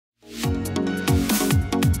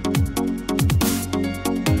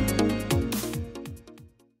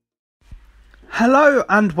Hello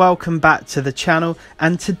and welcome back to the channel,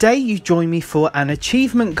 and today you join me for an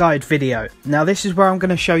achievement guide video. Now this is where I'm going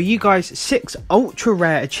to show you guys 6 ultra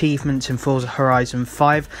rare achievements in Forza Horizon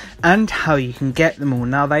 5 and how you can get them all.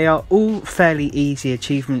 Now they are all fairly easy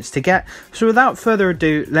achievements to get, so without further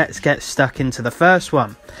ado let's get stuck into the first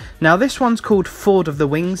one. Now this one's called Ford of the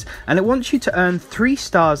Wings, and it wants you to earn 3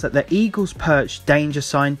 stars at the Eagle's Perch danger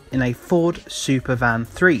sign in a Ford Supervan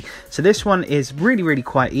 3. So this one is really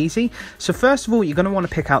quite easy. So first of all, you're going to want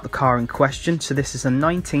to pick out the car in question. So this is a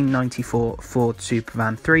 1994 Ford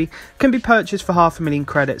Supervan 3. Can be purchased for 500,000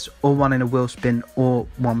 credits, or one in a wheel spin, or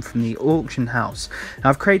one from the auction house.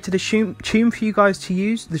 Now I've created a tune for you guys to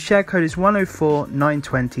use. The share code is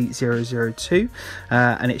 104920002,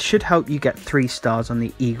 and it should help you get 3 stars on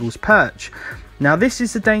the Eagle's Perch. Now this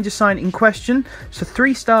is the danger sign in question, so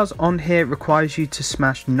 3 stars on here requires you to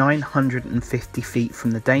smash 950 feet from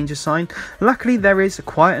the danger sign. Luckily there is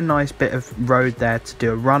quite a nice bit of road there to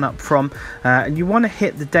do a run up from, and you want to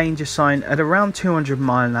hit the danger sign at around 200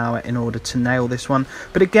 miles an hour in order to nail this one.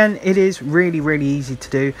 But again, it is really easy to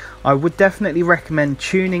do. I would definitely recommend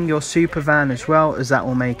tuning your Supervan as well, as that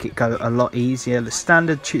will make it go a lot easier. The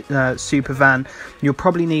standard Supervan, you'll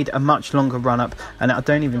probably need a much longer run up, and I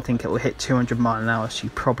don't even think it will hit 200 miles an hour, so you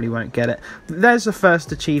probably won't get it. But there's the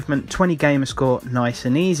first achievement, 20 gamer score, nice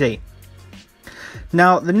and easy.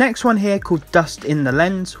 Now the next one here, called Dust in the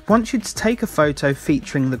Lens, wants you to take a photo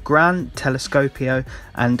featuring the Grand Telescopio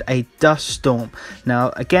and a dust storm.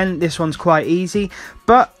 Now again, this one's quite easy,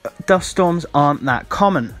 but dust storms aren't that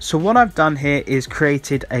common. So what I've done here is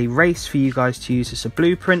created a race for you guys to use as a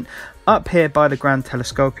blueprint up here by the Grand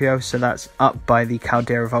Telescopio, so that's up by the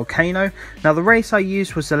Caldera volcano. Now the race I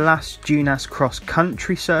used was the last Dunas cross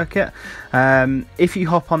country circuit. If you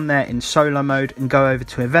hop on there in solo mode and go over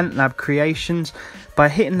to Event Lab Creations, by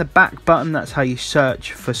hitting the back button, that's how you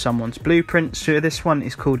search for someone's blueprint. So this one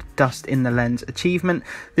is called Dust in the Lens achievement.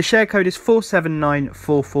 The share code is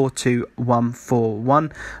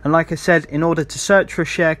 479442141, and like I said, in order to search for a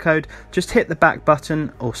share code, just hit the back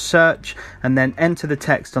button or search and then enter the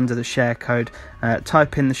text under the share code.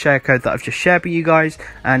 Type in the share code that I've just shared with you guys,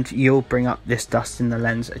 and you'll bring up this Dust in the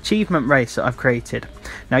Lens achievement race that I've created.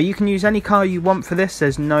 Now you can use any car you want for this,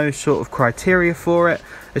 there's no sort of criteria for it.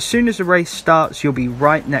 As soon as the race starts, you'll be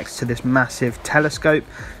right next to this massive telescope.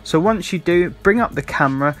 So once you do, bring up the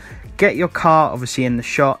camera, get your car obviously in the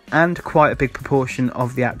shot, and quite a big proportion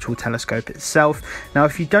of the actual telescope itself. Now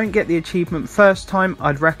if you don't get the achievement first time,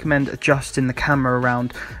 I'd recommend adjusting the camera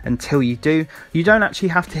around until you do. You don't actually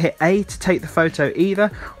have to hit A to take the photo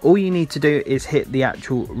either. All you need to do is hit the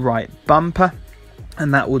actual right bumper,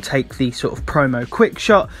 and that will take the sort of promo quick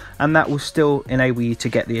shot, and that will still enable you to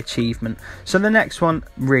get the achievement. So the next one,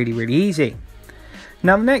 really easy.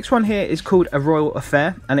 Now the next one here is called A Royal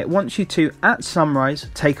Affair, and it wants you to, at sunrise,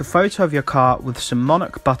 take a photo of your car with some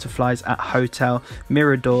monarch butterflies at Hotel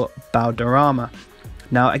Mirador Valderrama.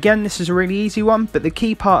 Now again, this is a really easy one, but the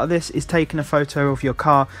key part of this is taking a photo of your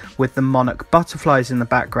car with the monarch butterflies in the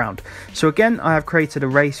background. So again, I have created a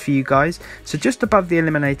race for you guys. So just above the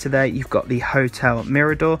eliminator there, you've got the Hotel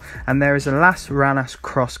Mirador, and there is a Las Ranas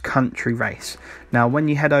cross country race. Now when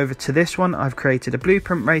you head over to this one, I've created a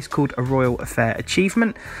blueprint race called A Royal Affair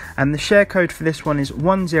achievement, and the share code for this one is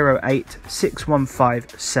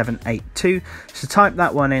 108615782. So type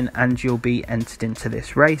that one in and you'll be entered into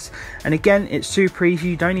this race. And again, it's super easy.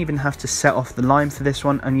 You don't even have to set off the line for this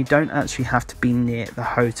one, and you don't actually have to be near the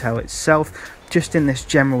hotel itself, just in this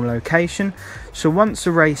general location. So once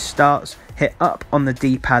the race starts, hit up on the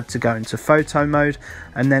D-pad to go into photo mode,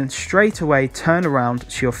 and then straight away turn around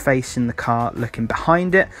so you're facing the car, looking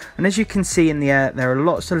behind it. And as you can see in the air, there are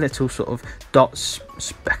lots of little sort of dots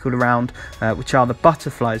speckled around, which are the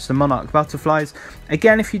butterflies, the monarch butterflies.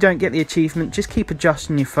 Again, if you don't get the achievement, just keep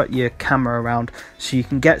adjusting your camera around so you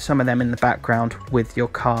can get some of them in the background with your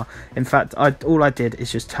car. In fact, all I did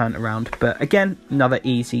is just turn around. But again, another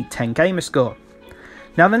easy 10 gamer score.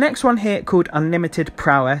 Now the next one here, called Unlimited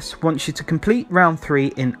Prowess, wants you to complete round 3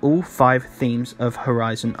 in all 5 themes of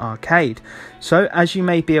Horizon Arcade. So as you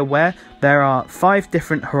may be aware, there are 5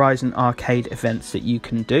 different Horizon Arcade events that you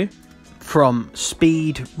can do, from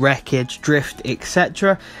speed, wreckage, drift,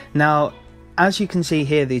 etc. Now as you can see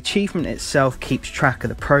here, the achievement itself keeps track of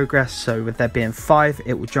the progress, so with there being 5,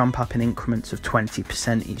 it will jump up in increments of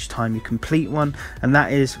 20% each time you complete one, and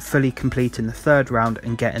that is fully completing the 3rd round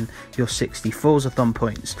and getting your 60 Forzathon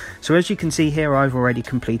points. So as you can see here, I've already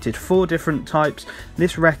completed 4 different types.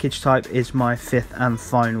 This wreckage type is my 5th and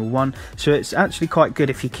final one, so it's actually quite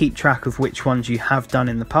good if you keep track of which ones you have done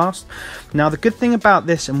in the past. Now the good thing about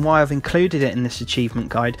this, and why I've included it in this achievement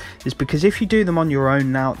guide, is because if you do them on your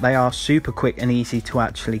own now, they are super quick quick and easy to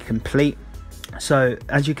actually complete. So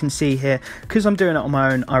as you can see here, because I'm doing it on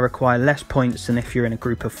my own, I require less points than if you're in a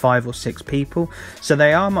group of 5 or 6 people. So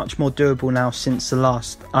they are much more doable now since the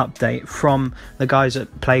last update from the guys at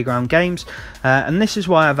PlaygroundGames. And this is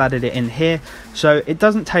why I've added it in here. So it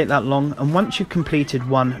doesn't take that long, and once you've completed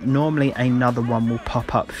one, normally another one will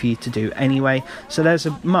pop up for you to do anyway. So there's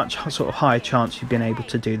a much sort of higher chance you've been able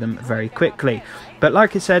to do them very quickly. But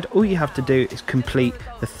like I said, all you have to do is complete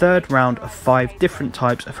the 3rd round of 5 different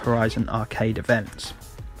types of Horizon arcade events.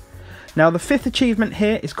 Now the 5th achievement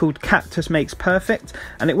here is called Cactus Makes Perfect,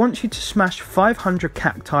 and it wants you to smash 500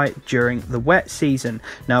 cacti during the wet season.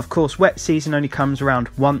 Now of course wet season only comes around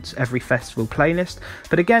once every festival playlist,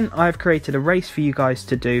 but again I've created a race for you guys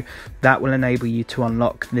to do that will enable you to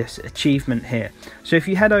unlock this achievement here. So if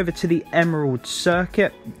you head over to the Emerald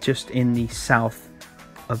Circuit just in the south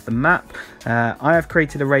of the map, I have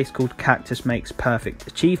created a race called Cactus Makes Perfect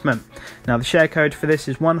Achievement. Now the share code for this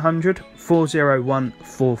is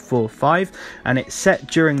 100401445, and it's set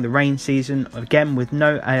during the rain season, again with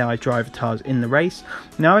no AI driver tires in the race.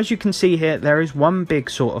 Now as you can see here, there is one big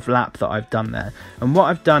sort of lap that I've done there, and what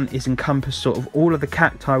I've done is encompass sort of all of the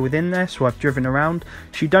cacti within there, so I've driven around,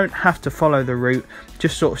 so you don't have to follow the route,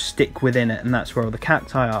 just sort of stick within it, and that's where all the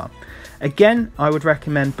cacti are. Again, I would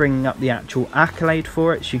recommend bringing up the actual accolade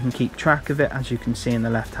for it so you can keep track of it, as you can see in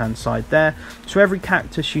the left hand side there. So every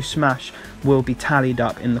cactus you smash will be tallied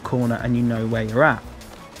up in the corner and you know where you're at.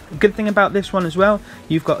 The good thing about this one as well,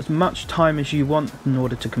 you've got as much time as you want in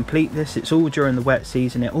order to complete this. It's all during the wet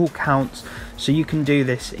season, it all counts, so you can do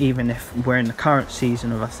this even if we're in the current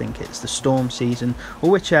season of, I think it's the storm season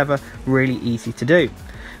or whichever, really easy to do.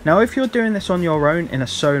 Now if you're doing this on your own in a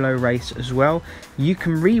solo race as well, you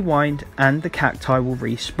can rewind and the cacti will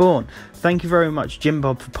respawn. Thank you very much Jim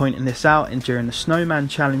Bob for pointing this out during the snowman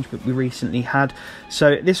challenge that we recently had.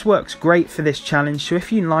 So this works great for this challenge. So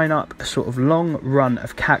if you line up a sort of long run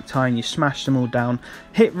of cacti and you smash them all down,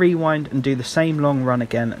 hit rewind and do the same long run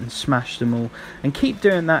again and smash them all, and keep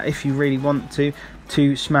doing that if you really want to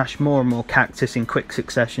smash more and more cactus in quick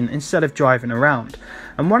succession instead of driving around.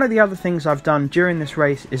 And one of the other things I've done during this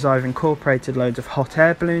race is I've incorporated loads of hot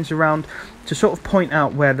air balloons around to sort of point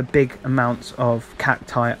out where the big amounts of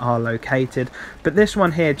cacti are located. But this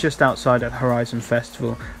one here just outside of the Horizon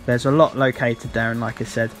Festival, there's a lot located there, and like I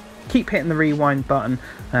said, keep hitting the rewind button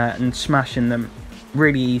and smashing them,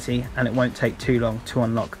 really easy, and it won't take too long to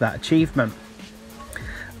unlock that achievement.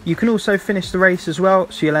 You can also finish the race as well,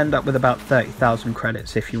 so you'll end up with about 30,000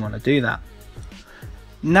 credits if you want to do that.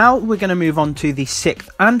 Now we're going to move on to the 6th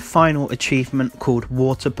and final achievement called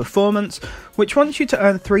Water Performance, which wants you to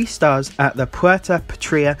earn 3 stars at the Puerta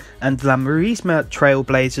Patria and La Marisma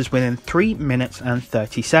Trailblazers within 3 minutes and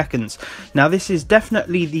 30 seconds. Now this is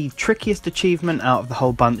definitely the trickiest achievement out of the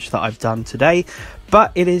whole bunch that I've done today,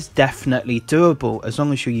 but it is definitely doable as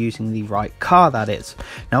long as you're using the right car, that is.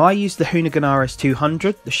 Now I used the Hoonigan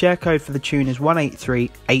RS200, the share code for the tune is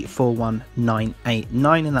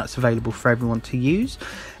 183841989, and that's available for everyone to use.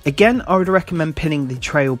 Again, I would recommend pinning the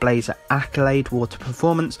Trailblazer Accolade Water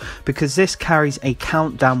Performance because this carries a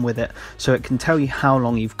countdown with it, so it can tell you how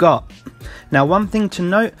long you've got. Now one thing to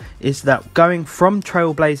note is that going from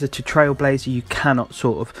Trailblazer to Trailblazer, you cannot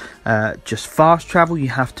sort of just fast travel, you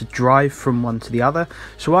have to drive from one to the other.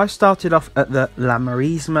 So I started off at the La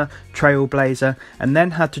Marisma Trailblazer and then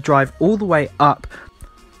had to drive all the way up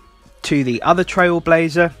to the other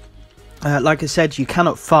Trailblazer. Like I said, you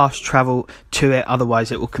cannot fast travel to it,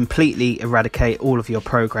 otherwise it will completely eradicate all of your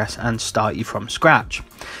progress and start you from scratch.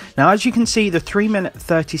 Now as you can see, the 3-minute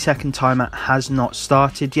 30-second timer has not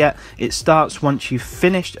started yet. It starts once you've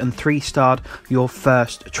finished and 3-starred your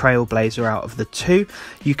first Trailblazer out of the 2.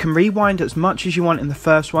 You can rewind as much as you want in the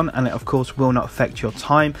first one, and it of course will not affect your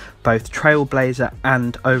time, both Trailblazer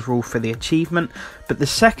and overall for the achievement. But the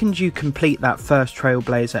second you complete that first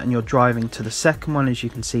Trailblazer and you're driving to the second one, as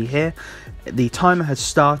you can see here, the timer has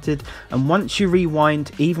started, and once you rewind,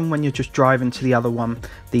 even when you're just driving to the other one,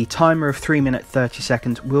 the timer of 3-minute 30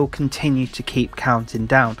 seconds will continue to keep counting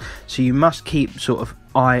down. So you must keep sort of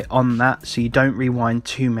eye on that so you don't rewind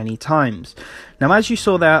too many times. Now as you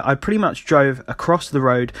saw there, I pretty much drove across the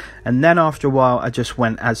road, and then after a while I just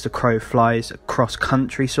went as the crow flies, cross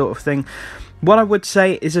country sort of thing. What I would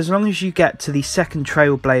say is as long as you get to the second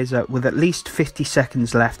Trailblazer with at least 50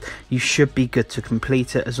 seconds left, you should be good to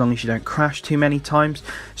complete it, as long as you don't crash too many times.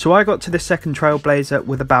 So I got to the second Trailblazer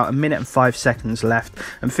with about 1 minute and 5 seconds left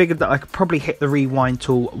and figured that I could probably hit the rewind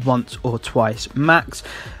tool once or twice max.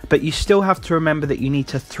 But you still have to remember that you need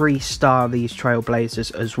to 3-star these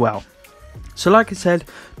Trailblazers as well. So like I said,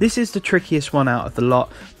 this is the trickiest one out of the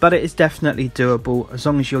lot, but it is definitely doable as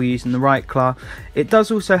long as you're using the right class. It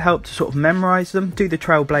does also help to sort of memorise them, do the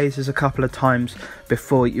Trailblazers a couple of times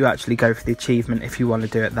before you actually go for the achievement if you want to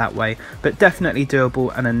do it that way, but definitely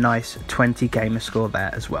doable and a nice 20 gamer score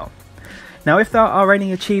there as well. Now if there are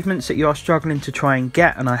any achievements that you are struggling to try and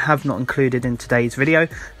get and I have not included in today's video,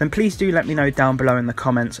 then please do let me know down below in the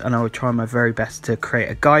comments and I will try my very best to create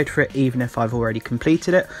a guide for it, even if I've already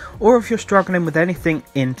completed it. Or if you're struggling with anything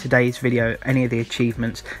in today's video, any of the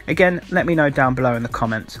achievements, again let me know down below in the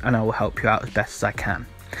comments and I will help you out as best as I can.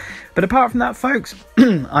 But apart from that folks,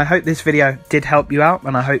 I hope this video did help you out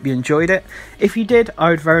and I hope you enjoyed it. If you did, I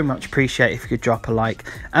would very much appreciate if you could drop a like,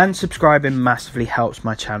 and subscribing massively helps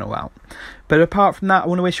my channel out. But apart from that, I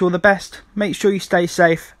want to wish you all the best, make sure you stay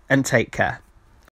safe and take care.